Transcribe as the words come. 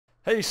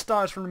Hey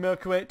stars from the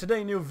Milkyway,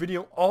 today new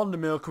video on the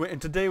Milkyway, and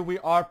today we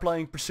are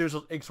playing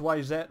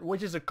Pursuits.xyz,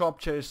 which is a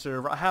Copchases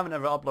server. I haven't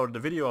ever uploaded a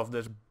video of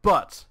this,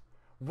 but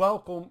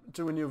welcome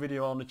to a new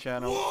video on the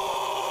channel.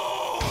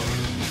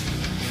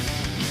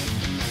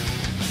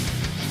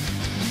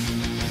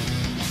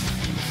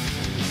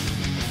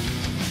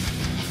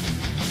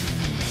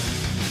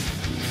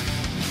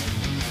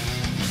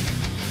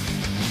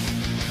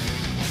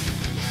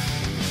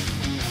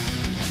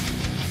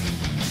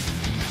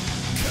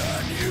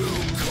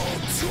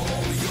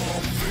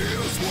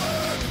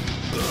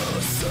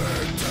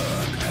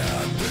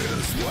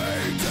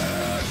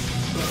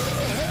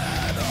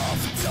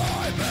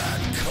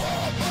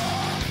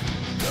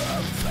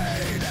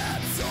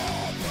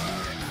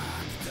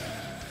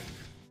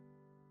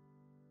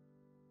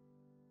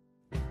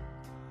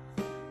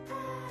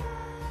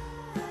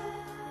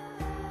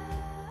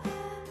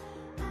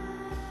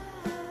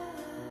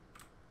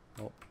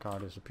 Oh, car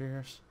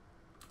disappears.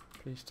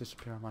 Please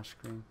disappear on my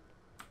screen.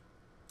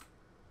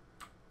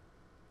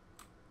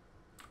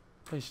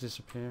 Please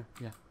disappear.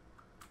 Yeah.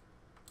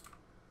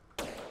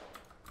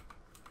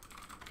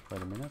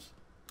 Wait a minute.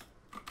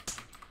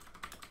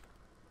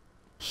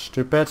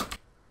 Stupid.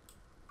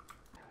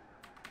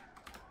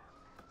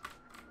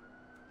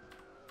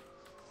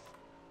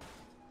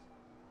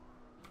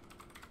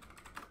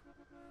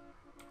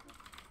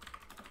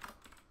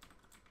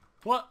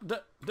 What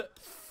the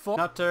fuck?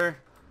 Nutter.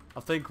 I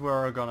think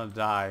we're gonna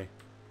die.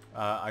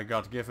 I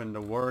got given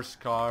the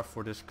worst car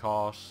for this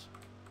cause.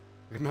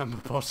 Remember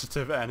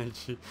positive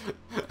energy.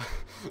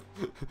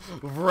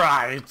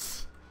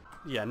 Right.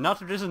 Yeah,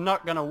 this is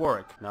not gonna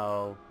work.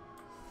 No.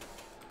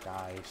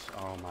 Guys,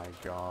 oh my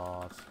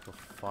god. For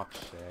fuck's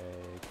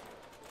sake.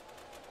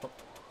 Oh.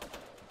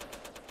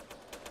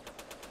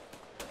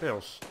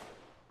 Billz.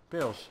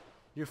 Billz.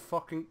 You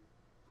fucking...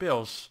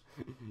 Billz.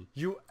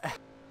 You...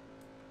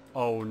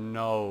 Oh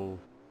no.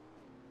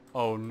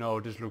 Oh no,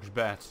 this looks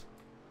bad.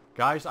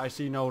 Guys, I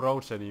see no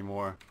roads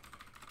anymore.